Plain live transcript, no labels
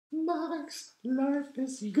Marek's life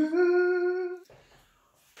is good.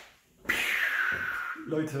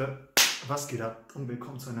 Leute, was geht ab? Und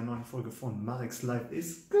willkommen zu einer neuen Folge von Marek's life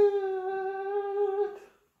is good.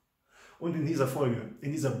 Und in dieser Folge,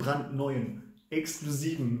 in dieser brandneuen,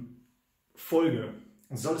 exklusiven Folge,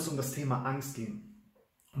 soll es um das Thema Angst gehen.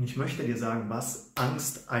 Und ich möchte dir sagen, was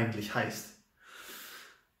Angst eigentlich heißt.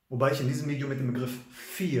 Wobei ich in diesem Video mit dem Begriff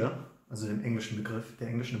Fear, also dem englischen Begriff, der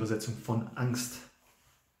englischen Übersetzung von Angst,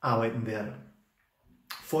 arbeiten werde.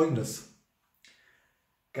 Folgendes.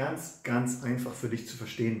 Ganz einfach für dich zu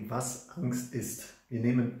verstehen, was Angst ist. Wir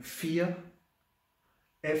nehmen Fear,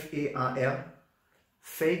 F-E-A-R,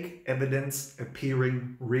 Fake Evidence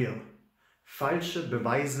Appearing Real. Falsche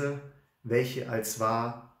Beweise, welche als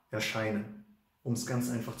wahr erscheinen. Um es ganz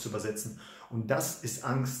einfach zu übersetzen. Und das ist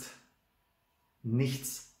Angst,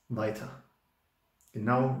 nichts weiter.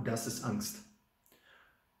 Genau das ist Angst.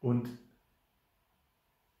 Und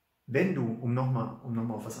wenn du, um nochmal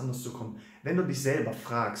auf was anderes zu kommen, wenn du dich selber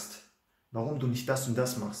fragst, warum du nicht das und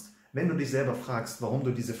das machst, wenn du dich selber fragst, warum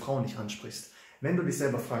du diese Frau nicht ansprichst, wenn du dich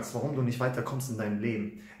selber fragst, warum du nicht weiterkommst in deinem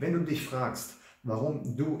Leben, wenn du dich fragst,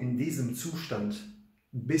 warum du in diesem Zustand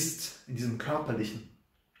bist, in diesem körperlichen,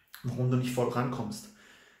 warum du nicht voll rankommst,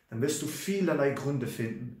 dann wirst du vielerlei Gründe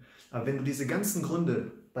finden. Aber wenn du diese ganzen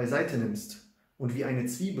Gründe beiseite nimmst und wie eine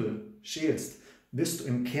Zwiebel schälst, wirst du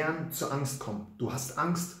im Kern zur Angst kommen. Du hast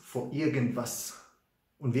Angst vor irgendwas.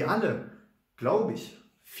 Und wir alle, glaube ich,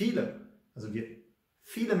 viele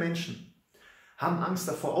Menschen haben Angst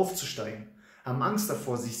davor aufzusteigen, haben Angst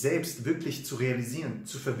davor, sich selbst wirklich zu realisieren,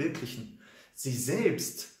 zu verwirklichen, sich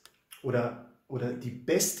selbst oder die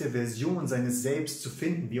beste Version seines Selbst zu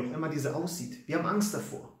finden, wie auch immer diese aussieht. Wir haben Angst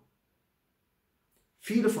davor.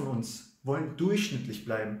 Viele von uns wollen durchschnittlich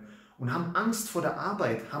bleiben und haben Angst vor der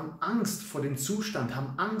Arbeit, haben Angst vor dem Zustand,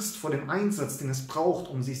 haben Angst vor dem Einsatz, den es braucht,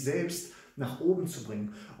 um sich selbst nach oben zu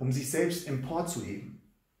bringen, um sich selbst emporzuheben.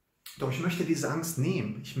 Doch ich möchte diese Angst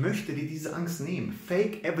nehmen. Ich möchte dir diese Angst nehmen.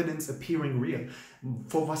 Fake Evidence Appearing Real.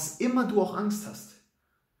 Vor was immer du auch Angst hast.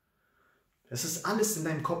 Das ist alles in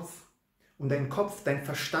deinem Kopf. Und dein Kopf, dein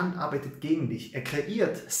Verstand arbeitet gegen dich. Er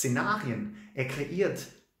kreiert Szenarien, er kreiert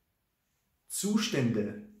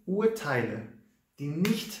Zustände, Urteile, die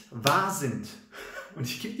nicht wahr sind. Und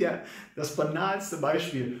ich gebe dir das banalste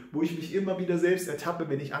Beispiel, wo ich mich immer wieder selbst ertappe,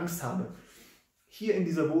 wenn ich Angst habe. Hier in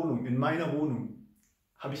dieser Wohnung, in meiner Wohnung,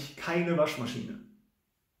 habe ich keine Waschmaschine.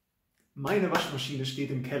 Meine Waschmaschine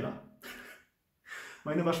steht im Keller.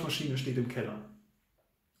 Meine Waschmaschine steht im Keller.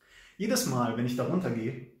 Jedes Mal, wenn ich da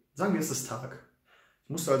runtergehe, sagen wir, es ist Tag. Ich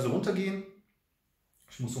musste also runtergehen,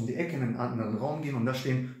 ich muss um die Ecke in einen anderen Raum gehen und da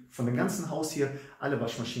stehen von dem ganzen Haus hier alle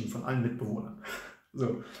Waschmaschinen von allen Mitbewohnern.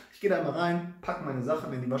 So, ich gehe da mal rein, packe meine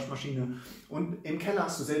Sachen in die Waschmaschine und im Keller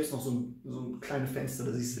hast du selbst noch so ein kleines Fenster,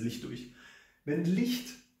 da siehst du Licht durch. Wenn Licht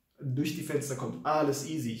durch die Fenster kommt, alles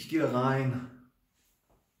easy. Ich gehe da rein,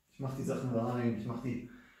 ich mache die Sachen rein, ich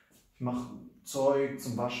mache Zeug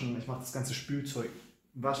zum Waschen, ich mache das ganze Spülzeug,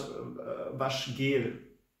 Waschgel,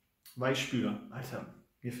 Weichspüler, Alter,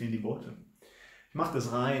 mir fehlen die Worte. Ich mache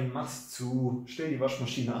das rein, mach's zu, stell die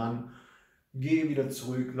Waschmaschine an, gehe wieder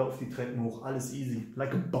zurück, laufe die Treppen hoch, alles easy,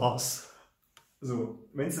 like a boss. So,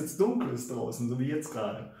 wenn es jetzt dunkel ist draußen, so wie jetzt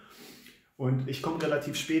gerade, und ich komme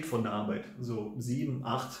relativ spät von der Arbeit, so 7,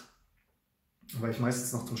 8, weil ich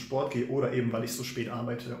meistens noch zum Sport gehe oder eben weil ich so spät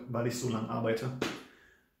arbeite, weil ich so lange arbeite,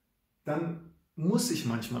 dann muss ich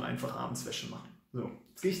manchmal einfach abends Wäsche machen. So,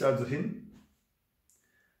 jetzt gehe ich da also hin.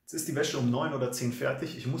 Jetzt ist die Wäsche um 9 oder 10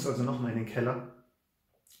 fertig. Ich muss also nochmal in den Keller.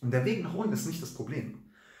 Und der Weg nach unten ist nicht das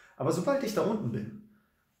Problem. Aber sobald ich da unten bin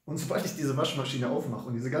und sobald ich diese Waschmaschine aufmache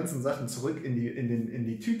und diese ganzen Sachen zurück in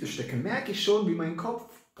die Tüte stecke, merke ich schon, wie mein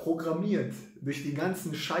Kopf programmiert durch die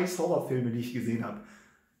ganzen scheiß Horrorfilme, die ich gesehen habe.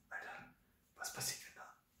 Alter, was passiert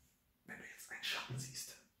wenn du jetzt einen Schatten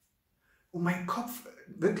siehst? Und mein Kopf,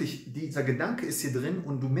 wirklich, dieser Gedanke ist hier drin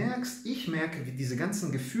und ich merke, wie diese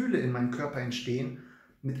ganzen Gefühle in meinem Körper entstehen,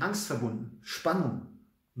 mit Angst verbunden, Spannung,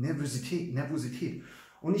 Nervosität.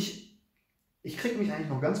 Und ich kriege mich eigentlich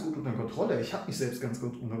noch ganz gut unter Kontrolle. Ich habe mich selbst ganz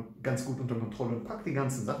gut unter Kontrolle und packe die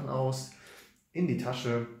ganzen Sachen aus, in die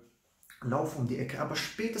Tasche, laufe um die Ecke. Aber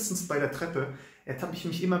spätestens bei der Treppe ertappe ich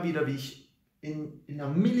mich immer wieder, wie ich in einer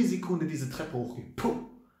Millisekunde diese Treppe hochgehe. Puh!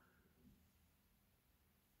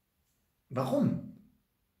 Warum?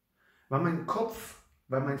 Weil mein Kopf,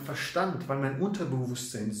 weil mein Verstand, weil mein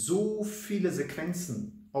Unterbewusstsein so viele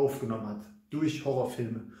Sequenzen aufgenommen hat durch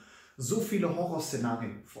Horrorfilme, so viele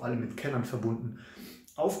Horrorszenarien, vor allem mit Kellern verbunden,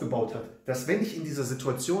 aufgebaut hat, dass wenn ich in dieser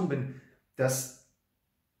Situation bin, dass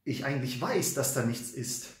ich eigentlich weiß, dass da nichts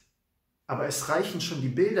ist, Aber es reichen schon die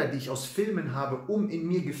Bilder, die ich aus Filmen habe, um in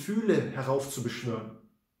mir Gefühle heraufzubeschwören.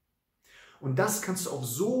 Und das kannst du auf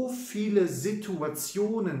so viele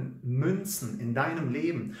Situationen münzen in deinem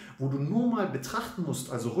Leben, wo du nur mal betrachten musst,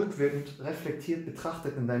 also rückwirkend, reflektiert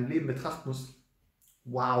betrachtet in deinem Leben betrachten musst.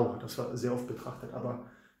 Wow, das war sehr oft betrachtet, aber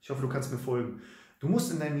ich hoffe, du kannst mir folgen. Du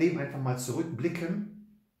musst in deinem Leben einfach mal zurückblicken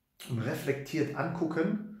und reflektiert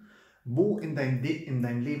angucken, wo in deinem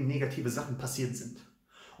Leben negative Sachen passiert sind.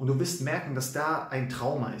 Und du wirst merken, dass da ein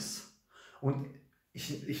Trauma ist. Und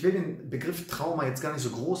ich will den Begriff Trauma jetzt gar nicht so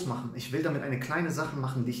groß machen. Ich will damit eine kleine Sache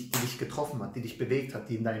machen, die dich getroffen hat, die dich bewegt hat,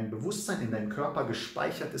 die in deinem Bewusstsein, in deinem Körper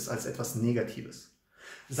gespeichert ist als etwas Negatives.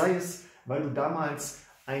 Sei es, weil du damals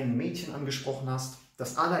ein Mädchen angesprochen hast,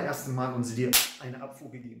 das allererste Mal, und sie dir eine Abfuhr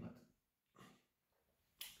gegeben hat.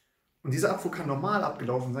 Und diese Abfuhr kann normal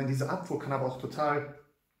abgelaufen sein, diese Abfuhr kann aber auch total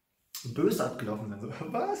böse abgelaufen sein. So,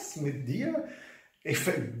 was? Mit dir? Ich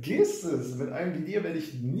vergiss es. Mit einem wie dir werde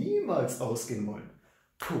ich niemals ausgehen wollen.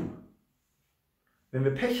 Puh. Wenn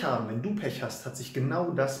wir Pech haben, wenn du Pech hast, hat sich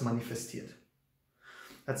genau das manifestiert.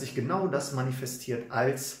 Hat sich genau das manifestiert,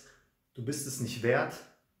 als du bist es nicht wert,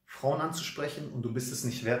 Frauen anzusprechen und du bist es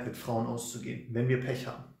nicht wert, mit Frauen auszugehen. Wenn wir Pech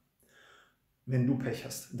haben. Wenn du Pech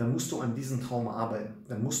hast, dann musst du an diesem Trauma arbeiten.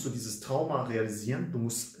 Dann musst du dieses Trauma realisieren. Du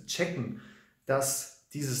musst checken, dass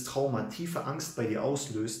dieses Trauma tiefe Angst bei dir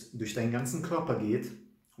auslöst, durch deinen ganzen Körper geht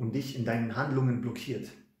und dich in deinen Handlungen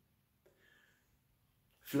blockiert.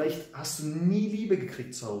 Vielleicht hast du nie Liebe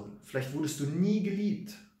gekriegt zu Hause. Vielleicht wurdest du nie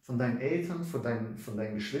geliebt von deinen Eltern, von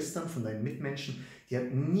deinen Geschwistern, von deinen Mitmenschen. Dir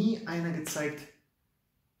hat nie einer gezeigt,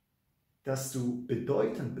 dass du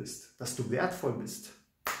bedeutend bist, dass du wertvoll bist.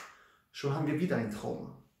 Schon haben wir wieder ein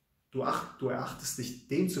Trauma. Du erachtest dich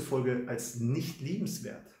demzufolge als nicht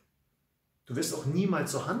liebenswert. Du wirst auch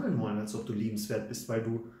niemals so handeln wollen, als ob du liebenswert bist, weil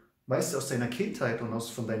du weißt aus deiner Kindheit und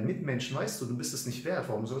von deinen Mitmenschen, weißt du bist es nicht wert.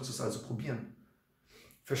 Warum sollst du es also probieren?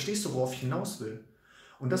 Verstehst du, worauf ich hinaus will?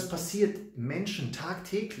 Und das passiert Menschen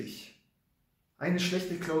tagtäglich. Eine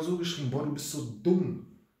schlechte Klausur geschrieben, boah, du bist so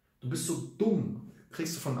dumm. Du bist so dumm,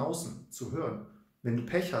 kriegst du von außen zu hören. Wenn du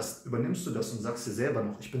Pech hast, übernimmst du das und sagst dir selber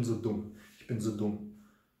noch, ich bin so dumm, ich bin so dumm.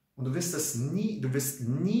 Und du wirst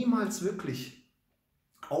niemals wirklich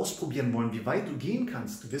ausprobieren wollen, wie weit du gehen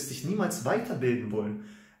kannst. Du wirst dich niemals weiterbilden wollen,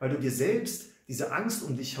 weil du dir selbst diese Angst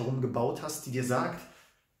um dich herum gebaut hast, die dir sagt,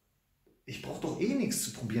 ich brauche doch eh nichts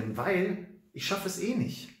zu probieren, weil ich schaffe es eh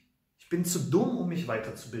nicht. Ich bin zu dumm, um mich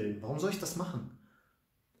weiterzubilden. Warum soll ich das machen?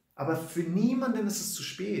 Aber für niemanden ist es zu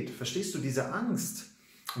spät. Verstehst du, diese Angst?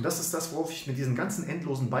 Und das ist das, worauf ich mit diesen ganzen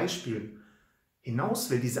endlosen Beispielen hinaus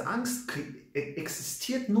will. Diese Angst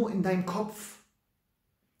existiert nur in deinem Kopf.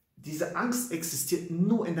 Diese Angst existiert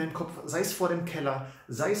nur in deinem Kopf. Sei es vor dem Keller,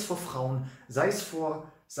 sei es vor Frauen, sei es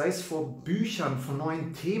vor Büchern, vor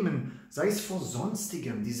neuen Themen, sei es vor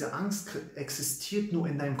Sonstigem. Diese Angst existiert nur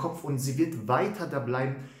in deinem Kopf und sie wird weiter da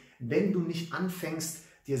bleiben, wenn du nicht anfängst,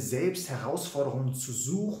 dir selbst Herausforderungen zu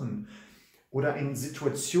suchen oder in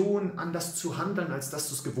Situationen anders zu handeln, als dass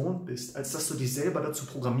du es gewohnt bist, als dass du dich selber dazu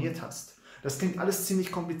programmiert hast. Das klingt alles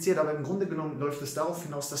ziemlich kompliziert, aber im Grunde genommen läuft es darauf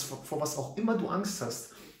hinaus, dass vor was auch immer du Angst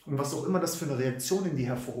hast und was auch immer das für eine Reaktion in dir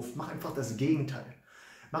hervorruft, mach einfach das Gegenteil.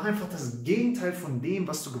 Mach einfach das Gegenteil von dem,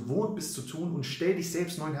 was du gewohnt bist zu tun und stell dich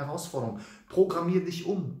selbst neuen Herausforderungen. Programmier dich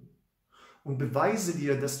um und beweise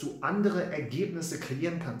dir, dass du andere Ergebnisse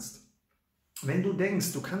kreieren kannst. Wenn du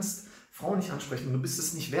denkst, du kannst Frauen nicht ansprechen und du bist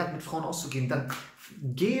es nicht wert, mit Frauen auszugehen, dann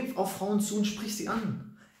geh auf Frauen zu und sprich sie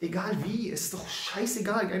an. Egal wie, ist doch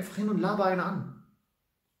scheißegal, geh einfach hin und laber eine an.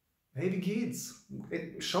 Hey, wie geht's?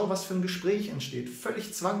 Schau, was für ein Gespräch entsteht.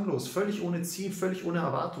 Völlig zwanglos, völlig ohne Ziel, völlig ohne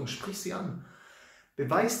Erwartung. Sprich sie an.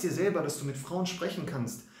 Beweis dir selber, dass du mit Frauen sprechen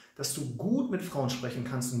kannst, dass du gut mit Frauen sprechen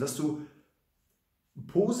kannst und dass du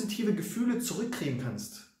positive Gefühle zurückkriegen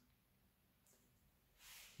kannst.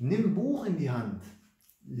 Nimm ein Buch in die Hand,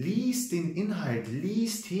 lies den Inhalt,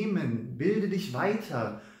 lies Themen, bilde dich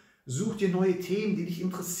weiter, such dir neue Themen, die dich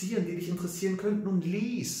interessieren könnten und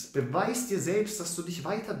lies. Beweis dir selbst, dass du dich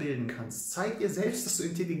weiterbilden kannst. Zeig dir selbst, dass du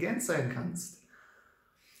intelligent sein kannst.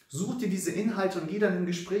 Such dir diese Inhalte und geh dann in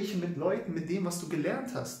Gespräche mit Leuten, mit dem, was du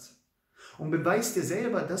gelernt hast. Und beweis dir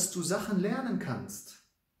selber, dass du Sachen lernen kannst.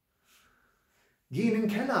 Geh in den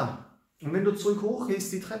Keller. Und wenn du zurück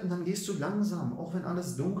hochgehst, die Treppen, dann gehst du langsam, auch wenn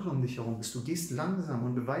alles dunkel um dich herum ist. Du gehst langsam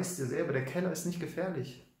und beweist dir selber, der Keller ist nicht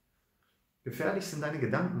gefährlich. Gefährlich sind deine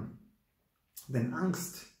Gedanken. Denn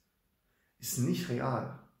Angst ist nicht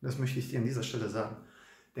real. Das möchte ich dir an dieser Stelle sagen.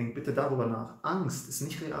 Denk bitte darüber nach. Angst ist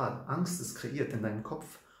nicht real. Angst ist kreiert in deinem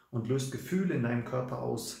Kopf und löst Gefühle in deinem Körper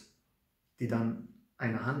aus, die dann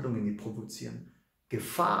eine Handlung in dir provozieren.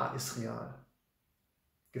 Gefahr ist real.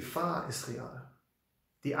 Gefahr ist real.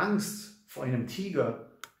 Die Angst vor einem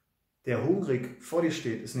Tiger, der hungrig vor dir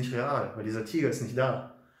steht, ist nicht real, weil dieser Tiger ist nicht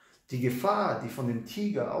da. Die Gefahr, die von dem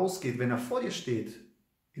Tiger ausgeht, wenn er vor dir steht,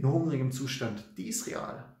 in hungrigem Zustand, die ist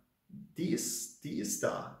real. Die ist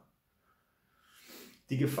da.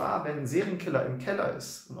 Die Gefahr, wenn ein Serienkiller im Keller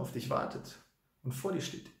ist und auf dich wartet und vor dir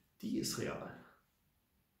steht, die ist real.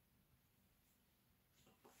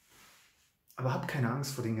 Aber hab keine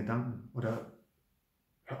Angst vor den Gedanken oder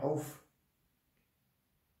hör auf,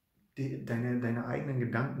 deine eigenen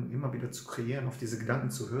Gedanken immer wieder zu kreieren, auf diese Gedanken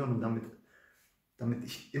zu hören und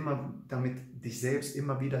damit dich selbst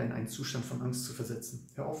immer wieder in einen Zustand von Angst zu versetzen.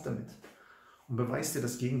 Hör auf damit und beweis dir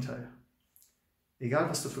das Gegenteil. Egal,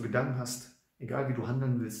 was du für Gedanken hast, egal wie du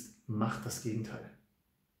handeln willst, mach das Gegenteil.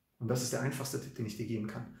 Und das ist der einfachste Tipp, den ich dir geben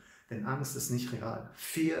kann. Denn Angst ist nicht real.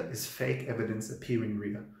 Fear is fake evidence appearing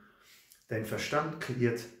real. Dein Verstand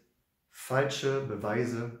kreiert falsche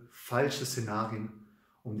Beweise, falsche Szenarien,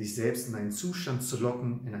 um dich selbst in einen Zustand zu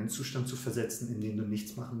locken, in einen Zustand zu versetzen, in dem du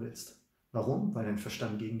nichts machen willst. Warum? Weil dein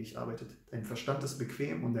Verstand gegen dich arbeitet. Dein Verstand ist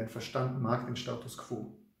bequem und dein Verstand mag den Status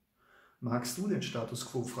quo. Magst du den Status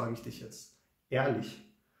quo, frage ich dich jetzt. Ehrlich.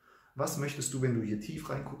 Was möchtest du, wenn du hier tief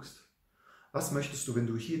reinguckst? Was möchtest du, wenn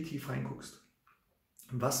du hier tief reinguckst?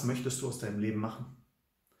 Was möchtest du aus deinem Leben machen?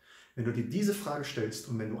 Wenn du dir diese Frage stellst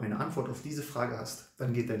und wenn du eine Antwort auf diese Frage hast,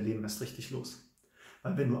 dann geht dein Leben erst richtig los.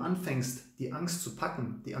 Weil wenn du anfängst, die Angst zu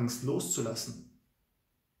packen, die Angst loszulassen,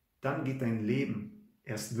 dann geht dein Leben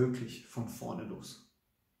erst wirklich von vorne los.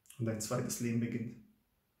 Und dein zweites Leben beginnt.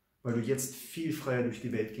 Weil du jetzt viel freier durch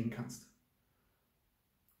die Welt gehen kannst.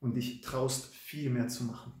 Und dich traust, viel mehr zu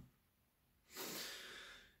machen.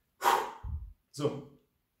 So,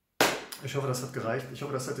 ich hoffe, das hat gereicht. Ich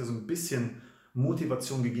hoffe, das hat dir so ein bisschen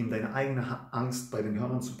Motivation gegeben, deine eigene Angst bei den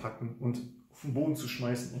Hörnern zu packen und auf den Boden zu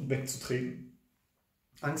schmeißen und wegzutreten.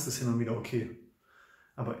 Angst ist hin und wieder okay,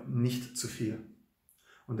 aber nicht zu viel.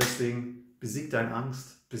 Und deswegen besieg deine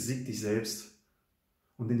Angst, besieg dich selbst.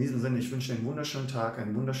 Und in diesem Sinne, ich wünsche dir einen wunderschönen Tag,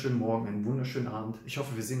 einen wunderschönen Morgen, einen wunderschönen Abend. Ich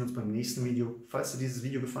hoffe, wir sehen uns beim nächsten Video. Falls dir dieses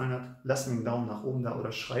Video gefallen hat, lass mir einen Daumen nach oben da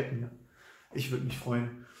oder schreib mir. Ich würde mich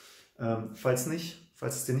freuen. Falls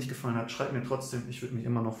es dir nicht gefallen hat, schreib mir trotzdem. Ich würde mich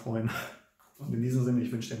immer noch freuen. Und in diesem Sinne,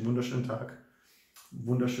 ich wünsche dir einen wunderschönen Tag,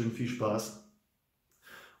 wunderschön viel Spaß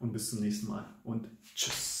und bis zum nächsten Mal und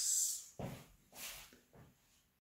tschüss.